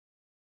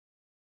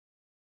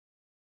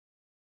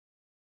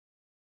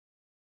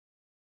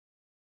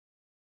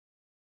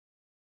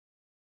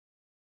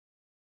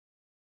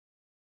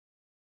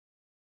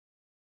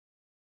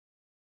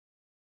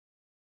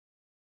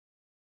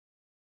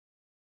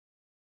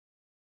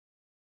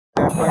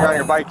when you're on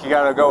your bike, you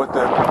gotta go with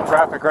the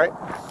traffic, right?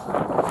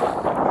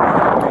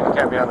 You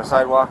can't be on the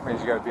sidewalk. It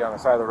means you gotta be on the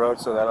side of the road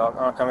so that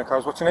oncoming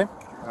cars. What's your name?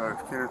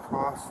 Kenneth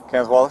Wallis.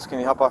 Kenneth Wallis. Can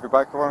you hop off your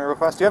bike for me real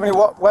fast? Do you have any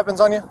weapons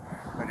on you?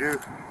 I do.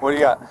 What do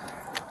you got?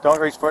 Don't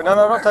reach for it. No,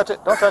 don't touch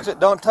it. Don't touch it.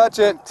 Don't touch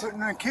it. I'm putting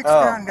my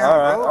kickstand down, all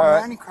right, bro. all right.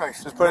 I'm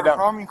Antichrist. Just put it down.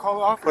 Problem, you call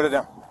the officer. Put it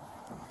down.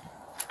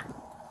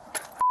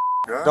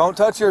 Yeah. Don't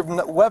touch your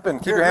weapon.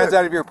 Keep your hands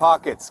out of your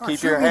pockets.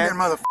 Keep your hands.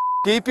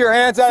 Keep your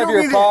hands out of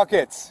your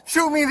pockets.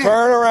 Shoot me then.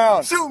 Turn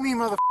around. Shoot me,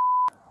 mother.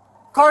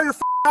 Call your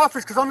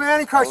office, because I'm the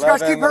Antichrist. You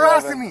guys keep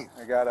harassing me.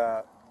 I got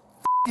a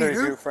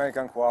 32 Frank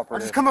uncooperative. I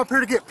just come up here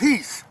to get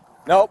peace.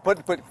 No,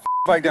 put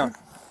bike down.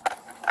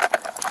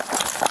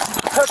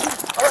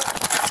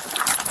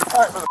 All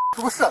right, mother.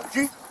 What's up,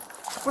 G?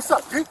 What's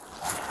up, G?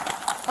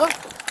 Huh?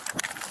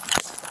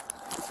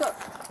 What's up?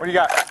 What do you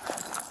got?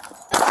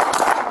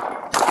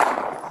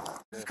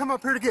 Just come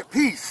up here to get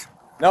peace.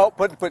 No,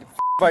 put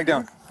bike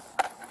down.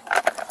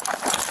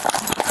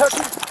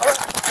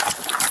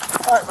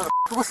 All right, mother.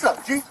 What's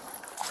up, G?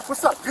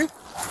 What's up, G?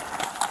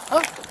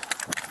 Huh?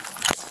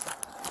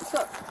 What's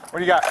up? What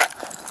do you got?